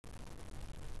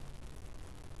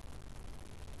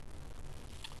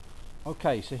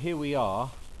Okay, so here we are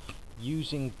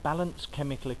using balanced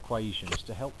chemical equations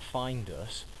to help find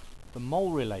us the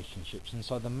mole relationships and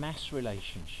so the mass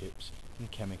relationships in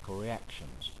chemical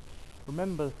reactions.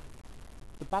 Remember,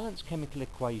 the balanced chemical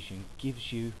equation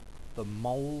gives you the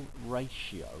mole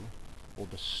ratio or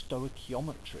the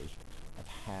stoichiometry of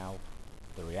how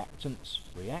the reactants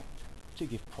react to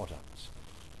give products.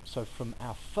 So from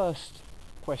our first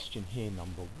question here,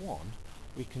 number 1,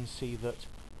 we can see that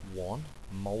 1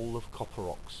 mole of copper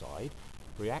oxide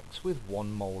reacts with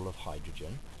 1 mole of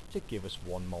hydrogen to give us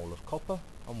 1 mole of copper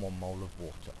and 1 mole of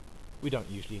water. We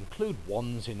don't usually include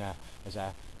 1s as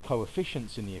our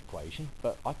coefficients in the equation,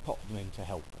 but I pop them in to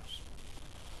help us.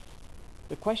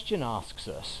 The question asks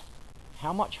us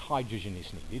how much hydrogen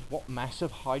is needed, what mass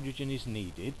of hydrogen is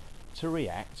needed to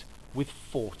react with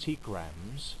 40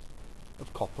 grams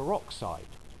of copper oxide.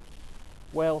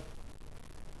 Well,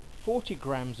 40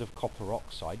 grams of copper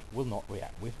oxide will not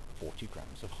react with 40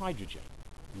 grams of hydrogen.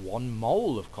 1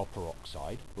 mole of copper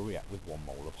oxide will react with 1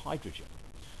 mole of hydrogen.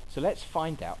 So let's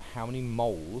find out how many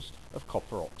moles of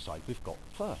copper oxide we've got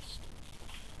first.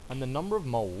 And the number of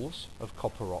moles of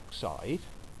copper oxide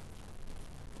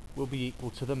will be equal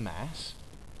to the mass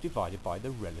divided by the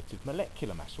relative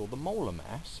molecular mass, or the molar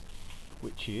mass,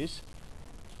 which is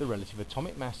the relative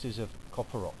atomic masses of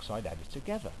copper oxide added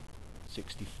together,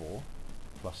 64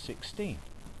 plus 16,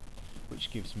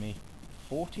 which gives me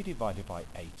 40 divided by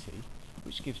 80,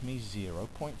 which gives me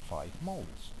 0.5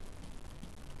 moles.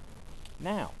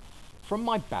 Now, from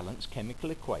my balanced chemical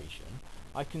equation,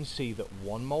 I can see that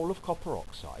 1 mole of copper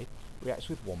oxide reacts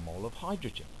with 1 mole of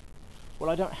hydrogen. Well,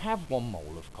 I don't have 1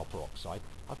 mole of copper oxide,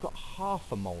 I've got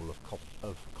half a mole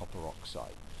of copper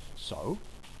oxide. So,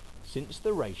 since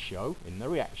the ratio in the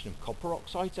reaction of copper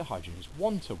oxide to hydrogen is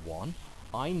 1 to 1,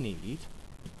 I need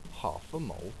half a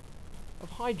mole of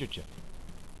hydrogen.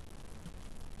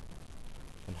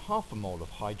 And half a mole of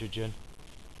hydrogen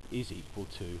is equal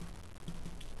to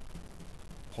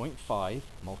 0.5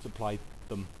 multiplied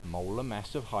the molar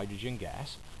mass of hydrogen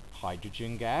gas.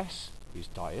 Hydrogen gas is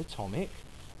diatomic,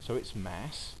 so its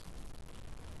mass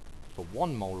for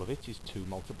 1 mole of it is 2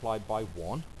 multiplied by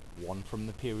 1 from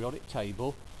the periodic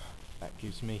table. That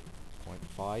gives me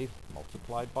 0.5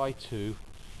 multiplied by 2,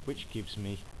 which gives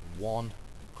me 1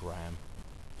 gram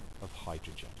of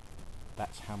hydrogen.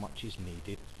 That's how much is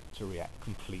needed to react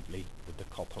completely with the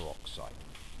copper oxide.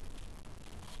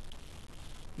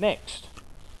 Next,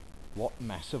 what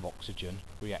mass of oxygen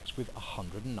reacts with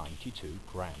 192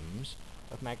 grams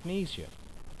of magnesium?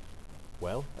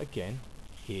 Well, again,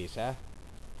 here's our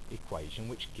equation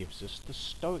which gives us the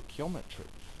stoichiometry,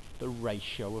 the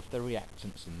ratio of the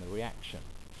reactants in the reaction.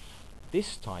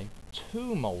 This time,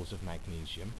 2 moles of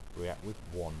magnesium react with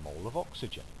 1 mole of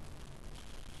oxygen.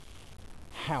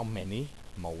 How many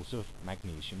moles of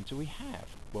magnesium do we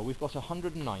have? Well, we've got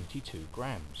 192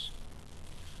 grams.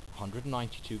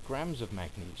 192 grams of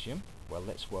magnesium, well,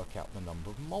 let's work out the number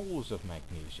of moles of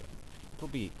magnesium. It'll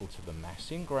be equal to the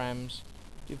mass in grams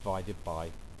divided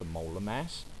by the molar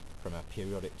mass. From our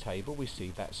periodic table, we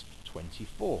see that's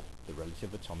 24, the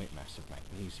relative atomic mass of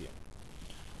magnesium.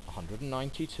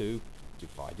 192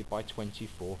 divided by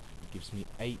 24 gives me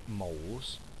 8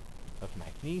 moles of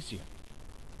magnesium.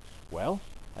 Well,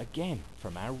 again,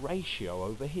 from our ratio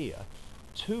over here,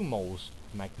 2 moles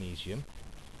of magnesium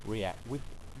react with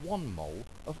 1 mole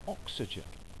of oxygen.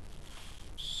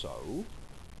 So,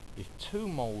 if 2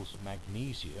 moles of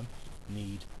magnesium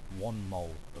need 1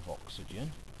 mole of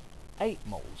oxygen, 8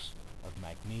 moles of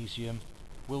magnesium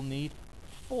will need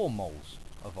 4 moles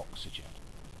of oxygen.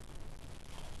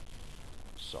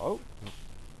 So,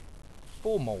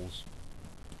 4 moles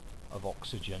of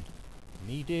oxygen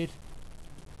needed,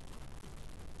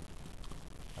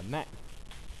 and that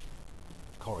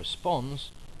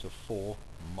corresponds to 4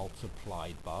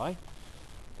 multiplied by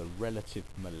the relative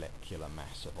molecular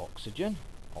mass of oxygen.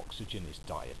 Oxygen is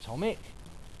diatomic,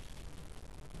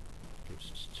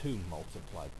 gives us 2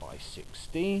 multiplied by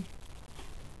 16.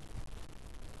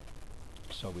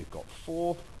 So we've got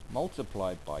 4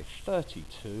 multiplied by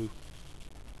 32,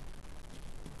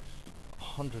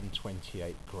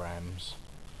 128 grams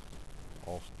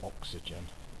of oxygen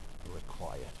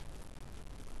required.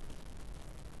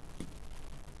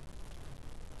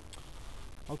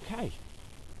 Okay,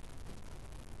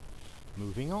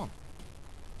 moving on.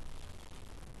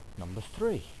 Number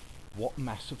 3. What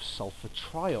mass of sulfur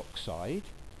trioxide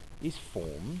is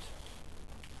formed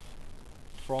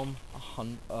from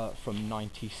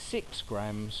 96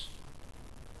 grams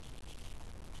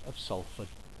of sulfur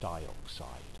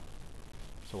dioxide?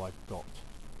 So I've got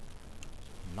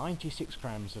 96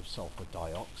 grams of sulfur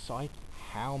dioxide.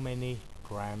 How many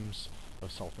grams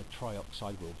of sulfur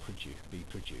trioxide will be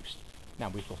produced. Now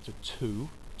we've got a 2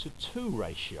 to 2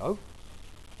 ratio.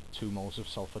 2 moles of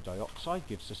sulfur dioxide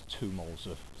gives us 2 moles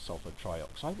of sulfur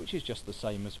trioxide, which is just the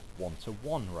same as 1 to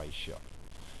 1 ratio.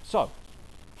 So,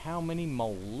 how many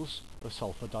moles of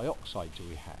sulfur dioxide do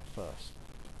we have first?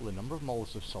 Well, the number of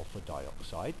moles of sulfur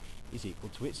dioxide is equal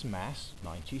to its mass,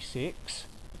 96,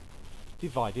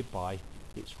 divided by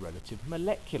its relative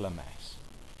molecular mass.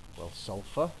 Well,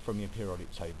 sulfur from your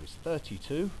periodic table is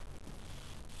 32,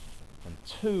 and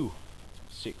 2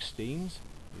 16s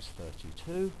is 32.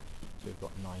 So we've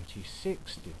got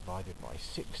 96 divided by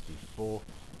 64,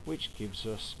 which gives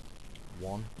us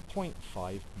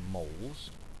 1.5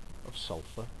 moles of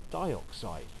sulfur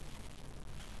dioxide.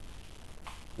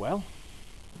 Well,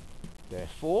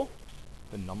 therefore,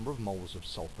 the number of moles of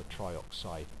sulfur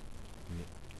trioxide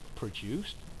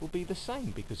produced will be the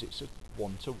same because it's a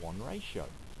 1 to 1 ratio.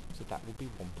 So that will be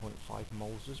 1.5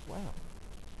 moles as well.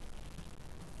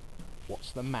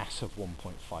 What's the mass of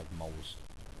 1.5 moles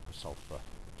of sulfur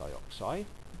dioxide?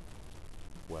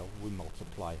 Well, we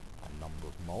multiply our number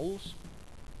of moles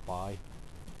by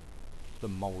the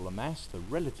molar mass, the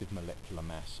relative molecular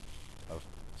mass of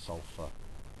sulfur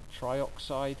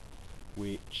trioxide,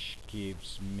 which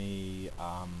gives me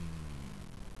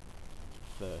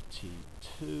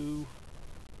 32.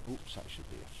 Oops, that should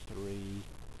be a 3.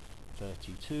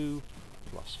 32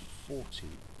 plus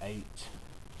 48,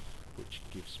 which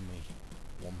gives me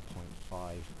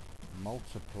 1.5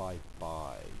 multiplied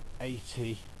by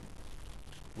 80,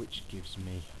 which gives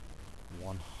me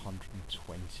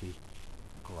 120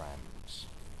 grams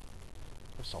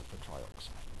of sulfur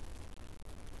trioxide.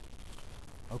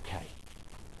 Okay,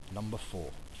 number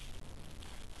 4.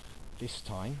 This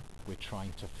time we're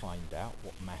trying to find out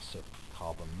what mass of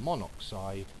carbon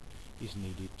monoxide is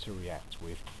needed to react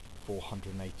with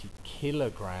 480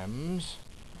 kilograms,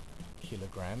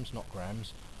 not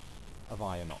grams, of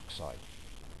iron oxide.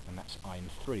 And that's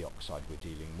iron 3 oxide we're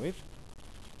dealing with.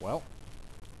 Well,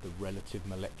 the relative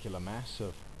molecular mass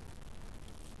of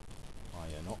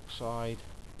iron oxide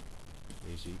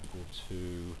is equal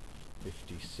to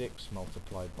 56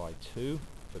 multiplied by 2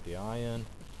 for the iron,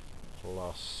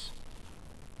 plus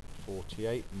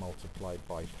 48 multiplied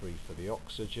by 3 for the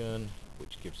oxygen,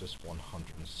 which gives us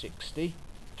 160.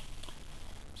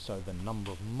 So the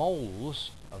number of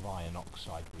moles of iron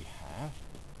oxide we have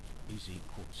is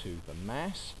equal to the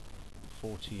mass,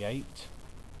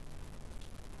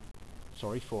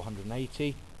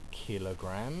 480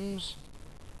 kilograms,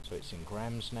 so it's in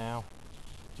grams now.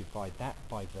 Divide that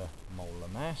by the molar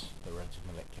mass, the relative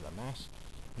molecular mass,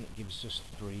 and it gives us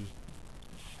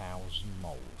 3,000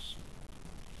 moles.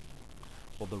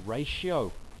 Well, the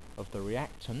ratio of the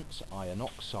reactants, iron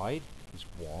oxide, is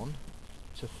 1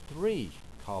 to 3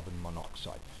 carbon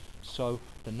monoxide. So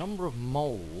the number of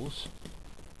moles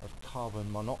of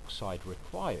carbon monoxide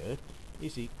required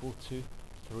is equal to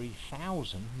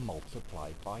 3,000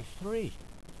 multiplied by 3.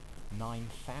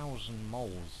 9,000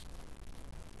 moles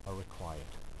are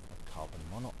required of carbon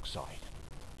monoxide.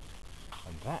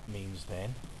 And that means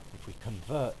then, if we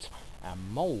convert our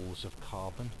moles of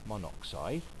carbon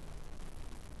monoxide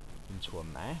into a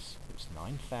mass, it's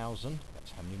 9,000,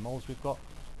 that's how many moles we've got,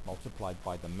 multiplied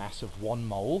by the mass of 1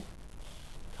 mole,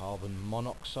 carbon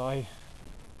monoxide,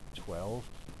 12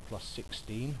 plus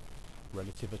 16,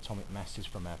 relative atomic masses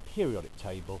from our periodic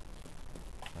table,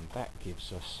 and that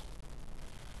gives us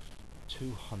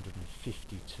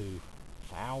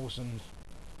 252,000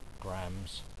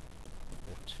 grams,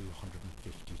 or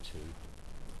 252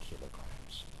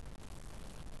 kilograms.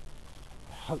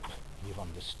 I hope you've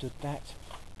understood that.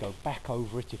 Go back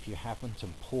over it if you haven't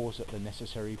and pause at the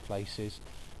necessary places.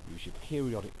 Use your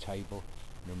periodic table,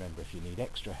 and remember, if you need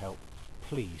extra help,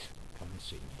 please come and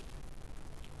see me.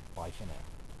 Bye for now.